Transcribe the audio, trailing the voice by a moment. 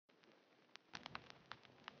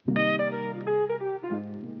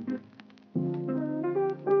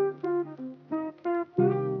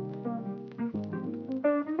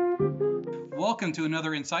Welcome to another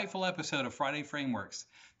insightful episode of Friday Frameworks,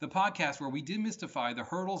 the podcast where we demystify the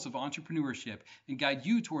hurdles of entrepreneurship and guide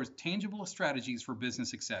you towards tangible strategies for business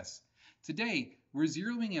success. Today, we're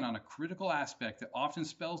zeroing in on a critical aspect that often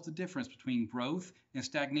spells the difference between growth and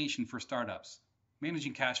stagnation for startups: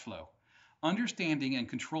 managing cash flow. Understanding and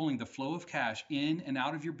controlling the flow of cash in and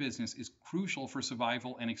out of your business is crucial for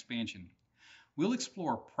survival and expansion. We'll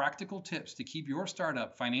explore practical tips to keep your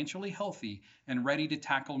startup financially healthy and ready to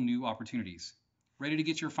tackle new opportunities. Ready to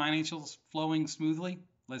get your financials flowing smoothly?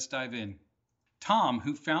 Let's dive in. Tom,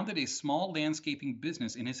 who founded a small landscaping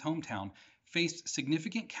business in his hometown, faced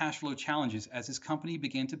significant cash flow challenges as his company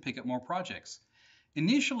began to pick up more projects.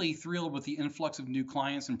 Initially thrilled with the influx of new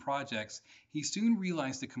clients and projects, he soon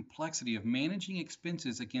realized the complexity of managing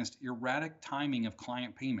expenses against erratic timing of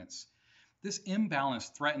client payments. This imbalance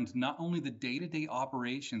threatened not only the day-to-day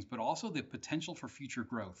operations, but also the potential for future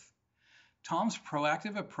growth. Tom's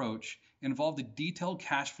proactive approach involved a detailed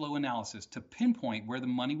cash flow analysis to pinpoint where the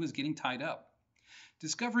money was getting tied up.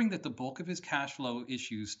 Discovering that the bulk of his cash flow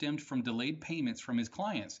issues stemmed from delayed payments from his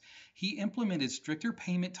clients, he implemented stricter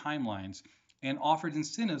payment timelines and offered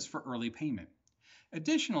incentives for early payment.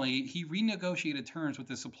 Additionally, he renegotiated terms with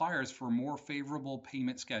his suppliers for more favorable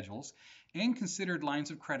payment schedules and considered lines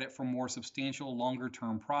of credit for more substantial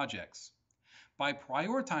longer-term projects. By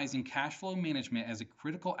prioritizing cash flow management as a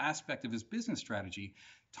critical aspect of his business strategy,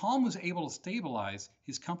 Tom was able to stabilize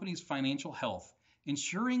his company's financial health,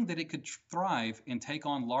 ensuring that it could thrive and take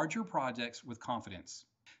on larger projects with confidence.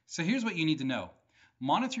 So here's what you need to know.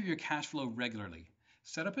 Monitor your cash flow regularly.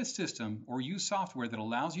 Set up a system or use software that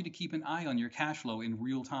allows you to keep an eye on your cash flow in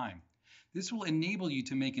real time. This will enable you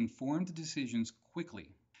to make informed decisions quickly.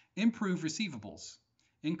 Improve receivables.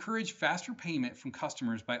 Encourage faster payment from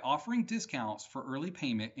customers by offering discounts for early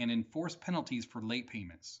payment and enforce penalties for late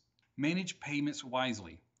payments. Manage payments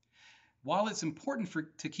wisely. While it's important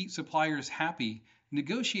to keep suppliers happy,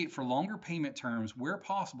 negotiate for longer payment terms where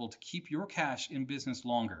possible to keep your cash in business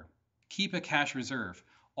longer. Keep a cash reserve.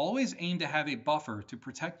 Always aim to have a buffer to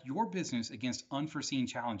protect your business against unforeseen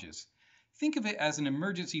challenges. Think of it as an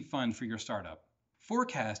emergency fund for your startup.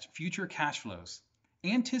 Forecast future cash flows.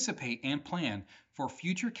 Anticipate and plan for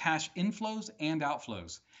future cash inflows and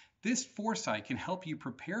outflows. This foresight can help you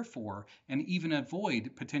prepare for and even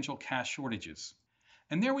avoid potential cash shortages.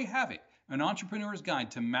 And there we have it, an entrepreneur's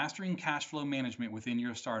guide to mastering cash flow management within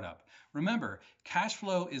your startup. Remember, cash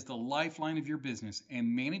flow is the lifeline of your business,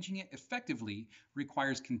 and managing it effectively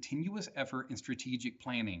requires continuous effort and strategic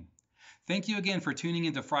planning. Thank you again for tuning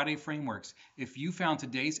into Friday Frameworks. If you found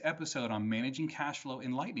today's episode on managing cash flow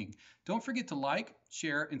enlightening, don't forget to like,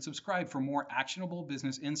 share, and subscribe for more actionable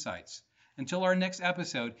business insights. Until our next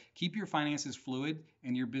episode, keep your finances fluid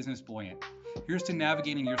and your business buoyant. Here's to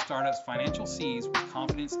navigating your startup's financial seas with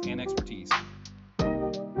confidence and expertise.